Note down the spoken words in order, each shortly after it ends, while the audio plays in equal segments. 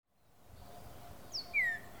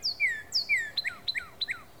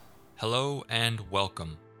Hello and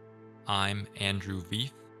welcome. I'm Andrew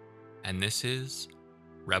Veith, and this is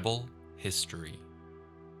Rebel History.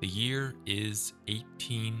 The year is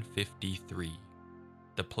 1853.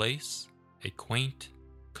 The place, a quaint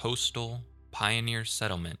coastal pioneer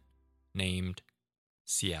settlement named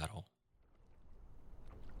Seattle.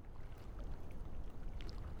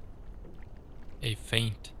 A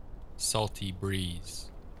faint, salty breeze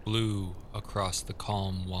blew across the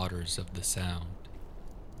calm waters of the Sound.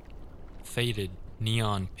 Faded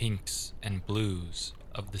neon pinks and blues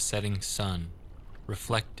of the setting sun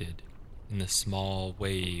reflected in the small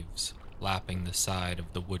waves lapping the side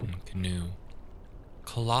of the wooden canoe.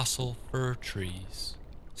 Colossal fir trees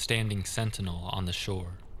standing sentinel on the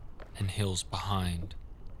shore and hills behind,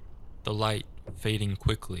 the light fading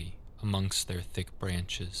quickly amongst their thick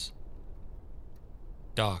branches.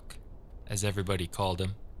 Doc, as everybody called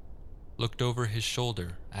him, looked over his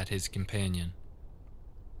shoulder at his companion.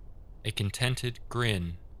 A contented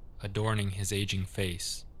grin adorning his aging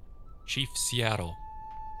face, Chief Seattle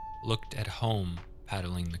looked at home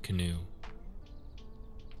paddling the canoe.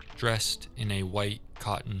 Dressed in a white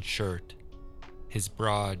cotton shirt, his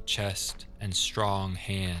broad chest and strong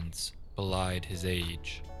hands belied his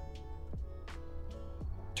age.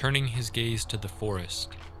 Turning his gaze to the forest,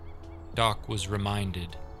 Doc was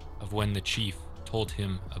reminded of when the chief told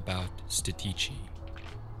him about Statici,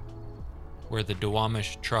 where the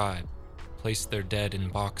Duwamish tribe placed their dead in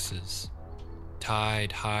boxes,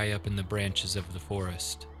 tied high up in the branches of the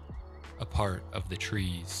forest, a part of the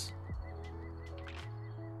trees.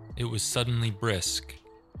 It was suddenly brisk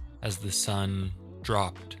as the sun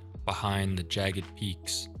dropped behind the jagged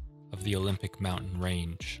peaks of the Olympic mountain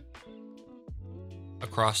range.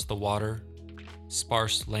 Across the water,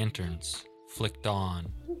 sparse lanterns flicked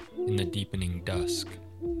on in the deepening dusk.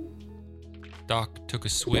 Doc took a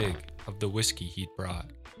swig of the whiskey he'd brought,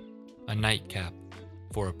 a nightcap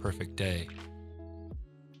for a perfect day.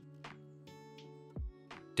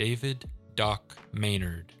 David Doc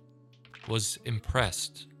Maynard was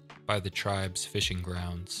impressed by the tribe's fishing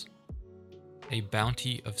grounds, a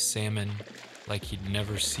bounty of salmon like he'd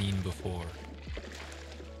never seen before.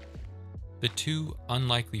 The two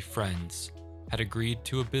unlikely friends had agreed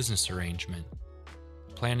to a business arrangement,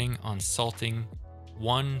 planning on salting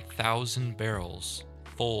 1,000 barrels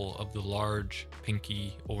full of the large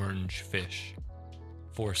pinky orange fish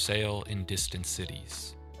for sale in distant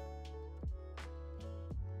cities.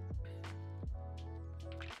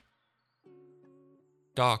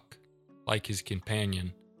 Doc, like his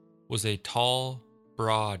companion, was a tall,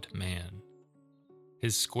 broad man.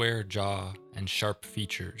 His square jaw and sharp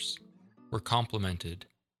features were complemented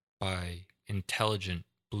by intelligent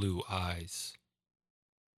blue eyes.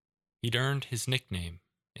 He'd earned his nickname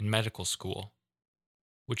in medical school,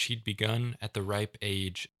 which he'd begun at the ripe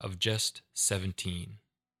age of just 17.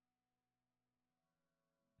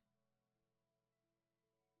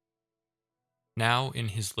 Now in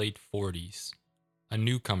his late 40s, a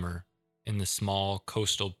newcomer in the small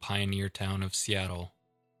coastal pioneer town of Seattle,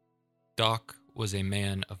 Doc was a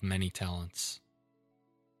man of many talents.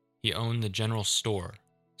 He owned the general store,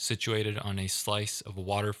 situated on a slice of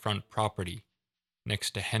waterfront property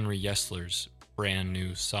next to Henry Yesler's brand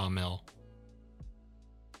new sawmill.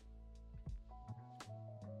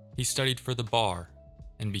 He studied for the bar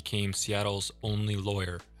and became Seattle's only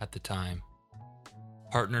lawyer at the time,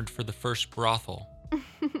 partnered for the first brothel,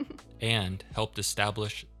 and helped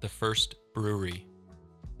establish the first brewery,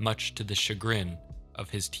 much to the chagrin of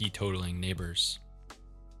his teetotaling neighbors.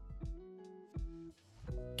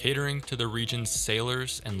 Catering to the region's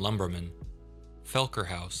sailors and lumbermen, Felker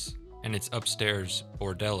House and its upstairs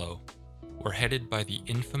bordello were headed by the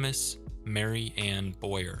infamous Mary Ann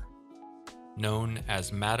Boyer, known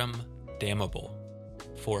as Madame Damnable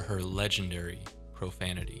for her legendary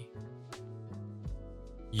profanity.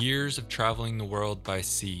 Years of traveling the world by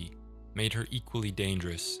sea made her equally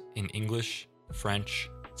dangerous in English, French,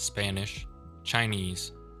 Spanish,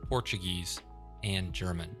 Chinese, Portuguese, and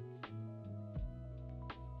German.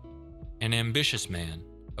 An ambitious man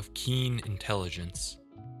of keen intelligence,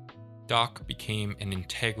 Doc became an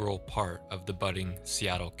integral part of the budding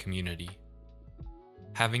Seattle community,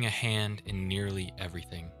 having a hand in nearly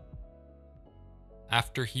everything.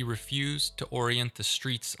 After he refused to orient the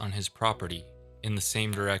streets on his property in the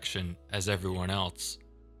same direction as everyone else,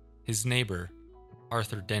 his neighbor,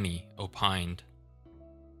 Arthur Denny, opined.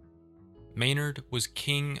 Maynard was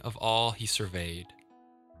king of all he surveyed,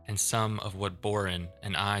 and some of what Boren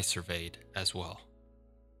and I surveyed as well.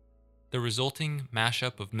 The resulting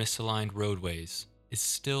mashup of misaligned roadways is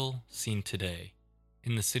still seen today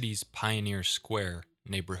in the city's Pioneer Square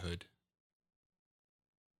neighborhood.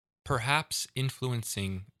 Perhaps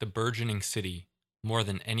influencing the burgeoning city more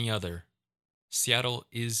than any other, Seattle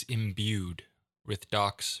is imbued with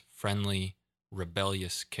Doc's friendly,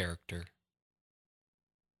 rebellious character.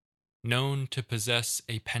 Known to possess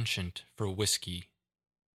a penchant for whiskey,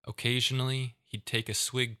 occasionally he'd take a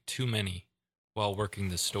swig too many while working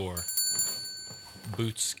the store.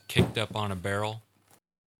 Boots kicked up on a barrel,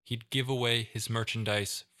 he'd give away his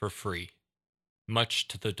merchandise for free, much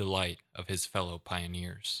to the delight of his fellow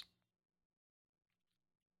pioneers.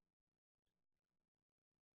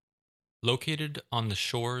 Located on the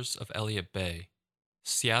shores of Elliott Bay,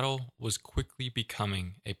 Seattle was quickly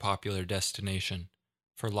becoming a popular destination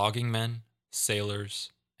for logging men,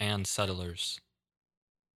 sailors, and settlers.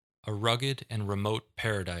 A rugged and remote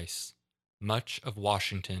paradise, much of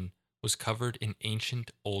Washington was covered in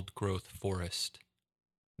ancient old-growth forest.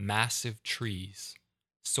 Massive trees,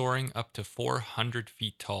 soaring up to 400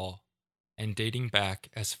 feet tall and dating back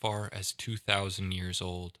as far as 2,000 years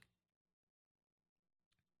old.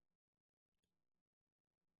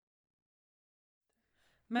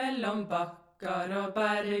 Mellom bakkar og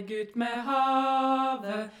berg ut med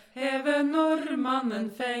havet, hever nordmannen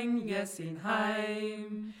fenge sin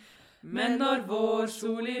heim. Men når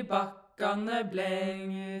vårsol i bakkane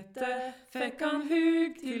blengte, fekk han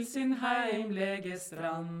hug til sin heimlege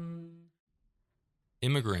strand.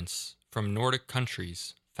 Immigrants from Nordic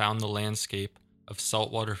countries found the landscape of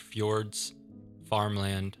saltwater fjords,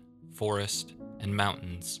 farmland, forest, and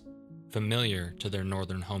mountains familiar to their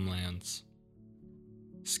northern homelands.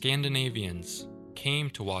 Scandinavians came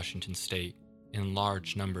to Washington state in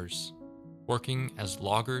large numbers, working as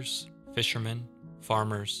loggers, fishermen,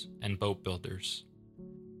 farmers, and boat builders.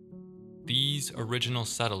 These original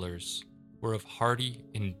settlers were of hardy,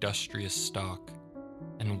 industrious stock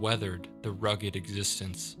and weathered the rugged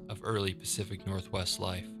existence of early Pacific Northwest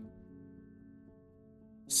life.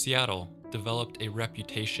 Seattle developed a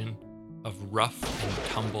reputation of rough and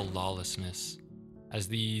tumble lawlessness, as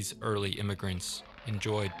these early immigrants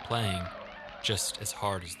enjoyed playing just as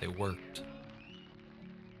hard as they worked.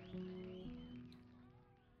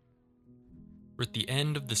 With the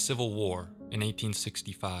end of the Civil War in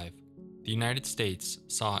 1865, the United States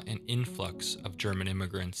saw an influx of German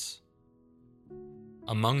immigrants.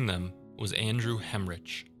 Among them was Andrew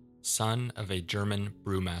Hemrich, son of a German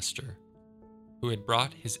brewmaster, who had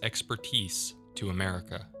brought his expertise to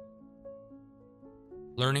America.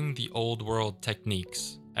 Learning the old world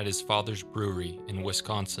techniques at his father's brewery in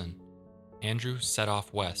Wisconsin, Andrew set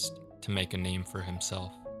off west to make a name for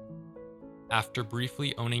himself. After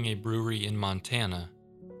briefly owning a brewery in Montana,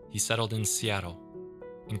 he settled in Seattle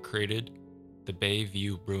and created the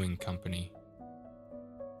Bayview Brewing Company,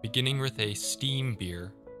 beginning with a steam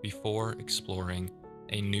beer before exploring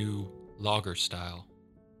a new lager style.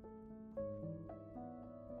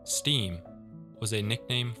 Steam was a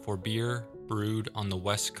nickname for beer brewed on the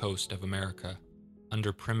west coast of America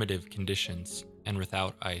under primitive conditions and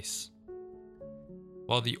without ice.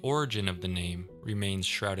 While the origin of the name remains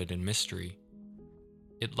shrouded in mystery,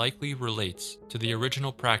 it likely relates to the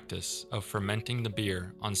original practice of fermenting the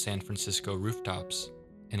beer on San Francisco rooftops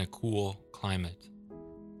in a cool climate.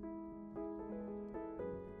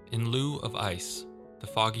 In lieu of ice, the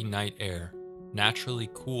foggy night air naturally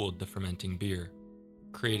cooled the fermenting beer,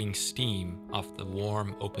 creating steam off the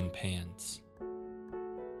warm, open pans.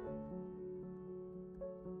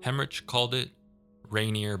 Hemrich called it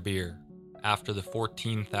Rainier beer, after the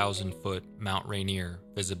 14,000-foot Mount Rainier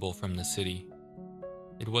visible from the city.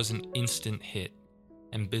 It was an instant hit,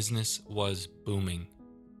 and business was booming,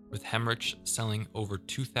 with Hemrich selling over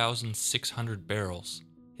 2,600 barrels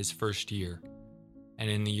his first year, and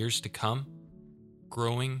in the years to come,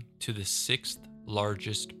 growing to the 6th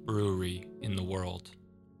largest brewery in the world.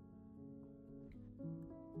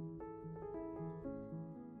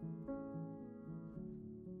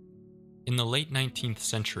 In the late 19th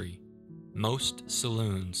century, most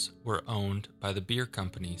saloons were owned by the beer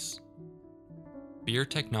companies. Beer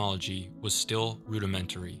technology was still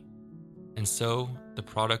rudimentary, and so the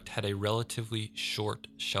product had a relatively short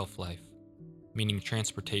shelf life, meaning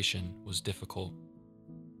transportation was difficult.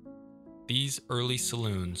 These early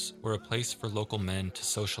saloons were a place for local men to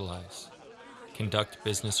socialize, conduct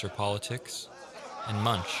business or politics, and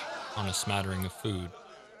munch on a smattering of food,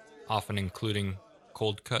 often including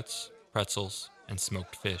cold cuts, pretzels, and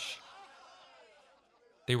smoked fish.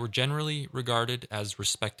 They were generally regarded as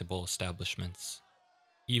respectable establishments,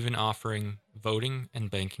 even offering voting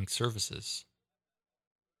and banking services.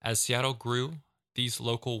 As Seattle grew, these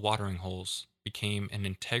local watering holes became an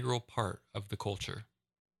integral part of the culture.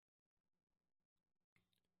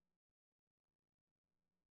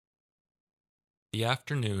 The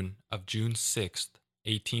afternoon of June 6th,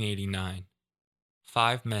 1889,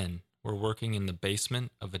 5 men were working in the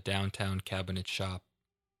basement of a downtown cabinet shop.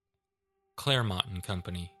 Claremont and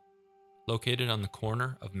Company, located on the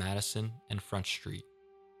corner of Madison and Front Street,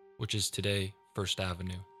 which is today First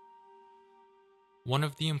Avenue. One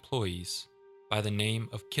of the employees, by the name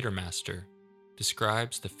of Kittermaster,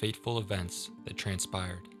 describes the fateful events that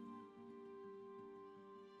transpired.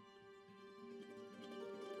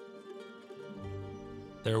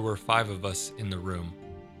 There were 5 of us in the room: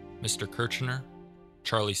 Mr. Kirchner,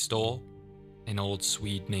 Charlie Stoll, an old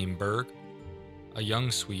Swede named Berg, a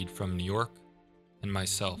young Swede from New York, and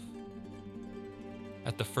myself.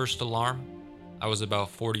 At the first alarm, I was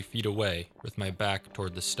about 40 feet away with my back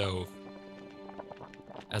toward the stove.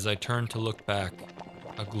 As I turned to look back,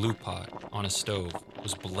 a glue pot on a stove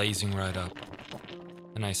was blazing right up,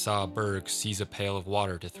 and I saw Berg seize a pail of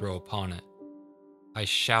water to throw upon it. I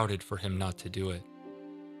shouted for him not to do it,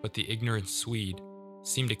 but the ignorant Swede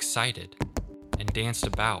seemed excited and danced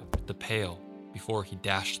about with the pail before he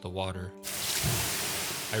dashed the water.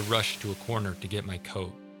 I rushed to a corner to get my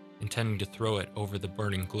coat, intending to throw it over the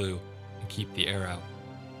burning glue and keep the air out.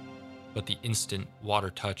 But the instant water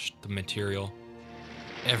touched the material,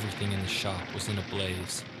 everything in the shop was in a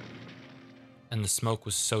blaze, and the smoke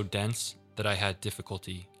was so dense that I had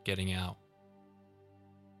difficulty getting out.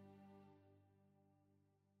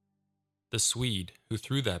 The Swede who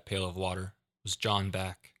threw that pail of water was John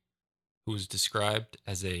Back, who was described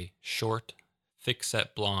as a short,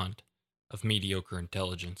 thick-set blonde of mediocre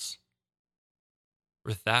intelligence.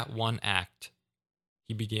 With that one act,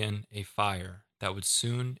 he began a fire that would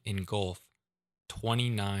soon engulf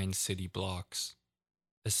 29 city blocks,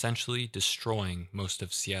 essentially destroying most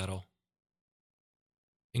of Seattle.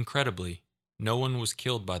 Incredibly, no one was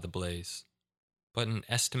killed by the blaze, but an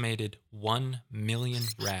estimated 1 million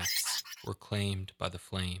rats were claimed by the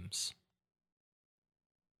flames.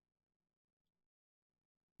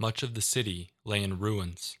 Much of the city lay in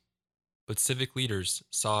ruins, but civic leaders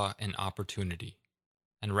saw an opportunity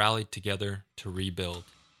and rallied together to rebuild.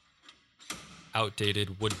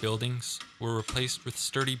 Outdated wood buildings were replaced with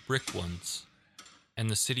sturdy brick ones, and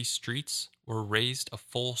the city streets were raised a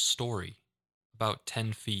full story, about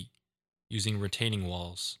 10 feet, using retaining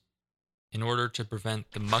walls, in order to prevent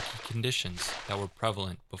the mucky conditions that were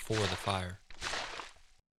prevalent before the fire.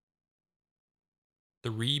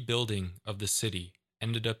 The rebuilding of the city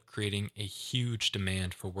ended up creating a huge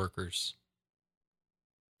demand for workers,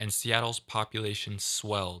 and Seattle's population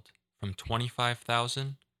swelled from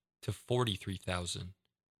 25,000 to 43,000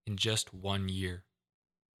 in just 1 year.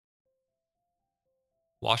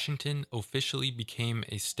 Washington officially became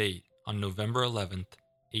a state on November 11th,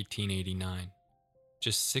 1889,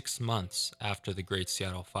 just 6 months after the Great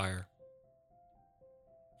Seattle Fire.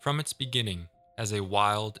 From its beginning as a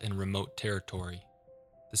wild and remote territory,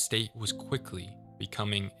 the state was quickly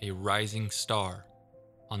becoming a rising star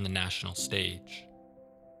on the national stage.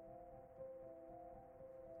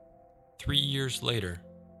 3 years later,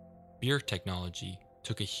 beer technology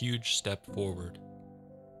took a huge step forward.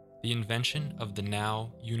 The invention of the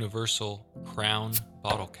now universal Crown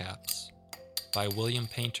bottle caps by William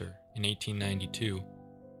Painter in 1892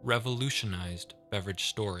 revolutionized beverage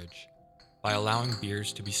storage by allowing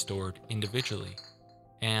beers to be stored individually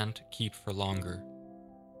and keep for longer.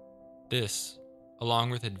 This, along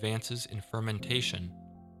with advances in fermentation,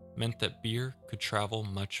 meant that beer could travel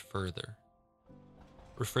much further.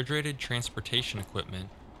 Refrigerated transportation equipment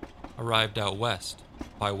arrived out west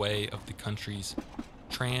by way of the country's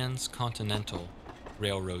transcontinental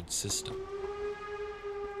railroad system.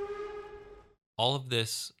 All of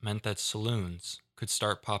this meant that saloons could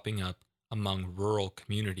start popping up among rural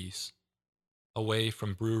communities, away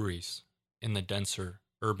from breweries in the denser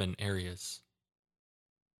urban areas.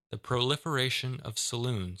 The proliferation of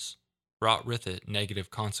saloons brought with it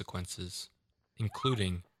negative consequences,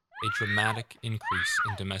 including a dramatic increase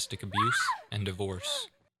in domestic abuse and divorce.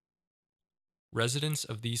 Residents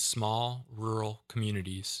of these small rural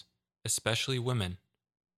communities, especially women,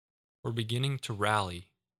 were beginning to rally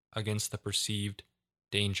against the perceived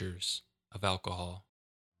dangers of alcohol.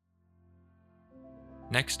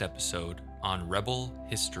 Next episode on Rebel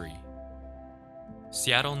History.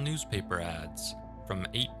 Seattle newspaper ads from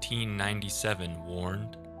 1897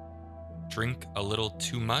 warned, "Drink a little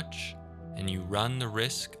too much and you run the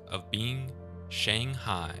risk of being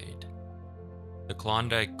shanghaied." The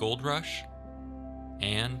Klondike Gold Rush,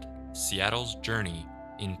 and Seattle's journey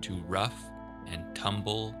into rough and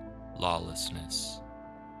tumble lawlessness.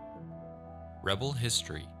 Rebel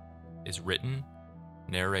History is written,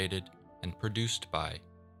 narrated, and produced by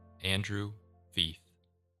Andrew Veith.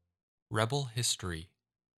 Rebel History,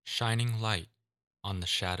 shining light on the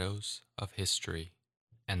shadows of history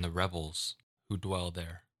and the rebels who dwell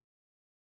there.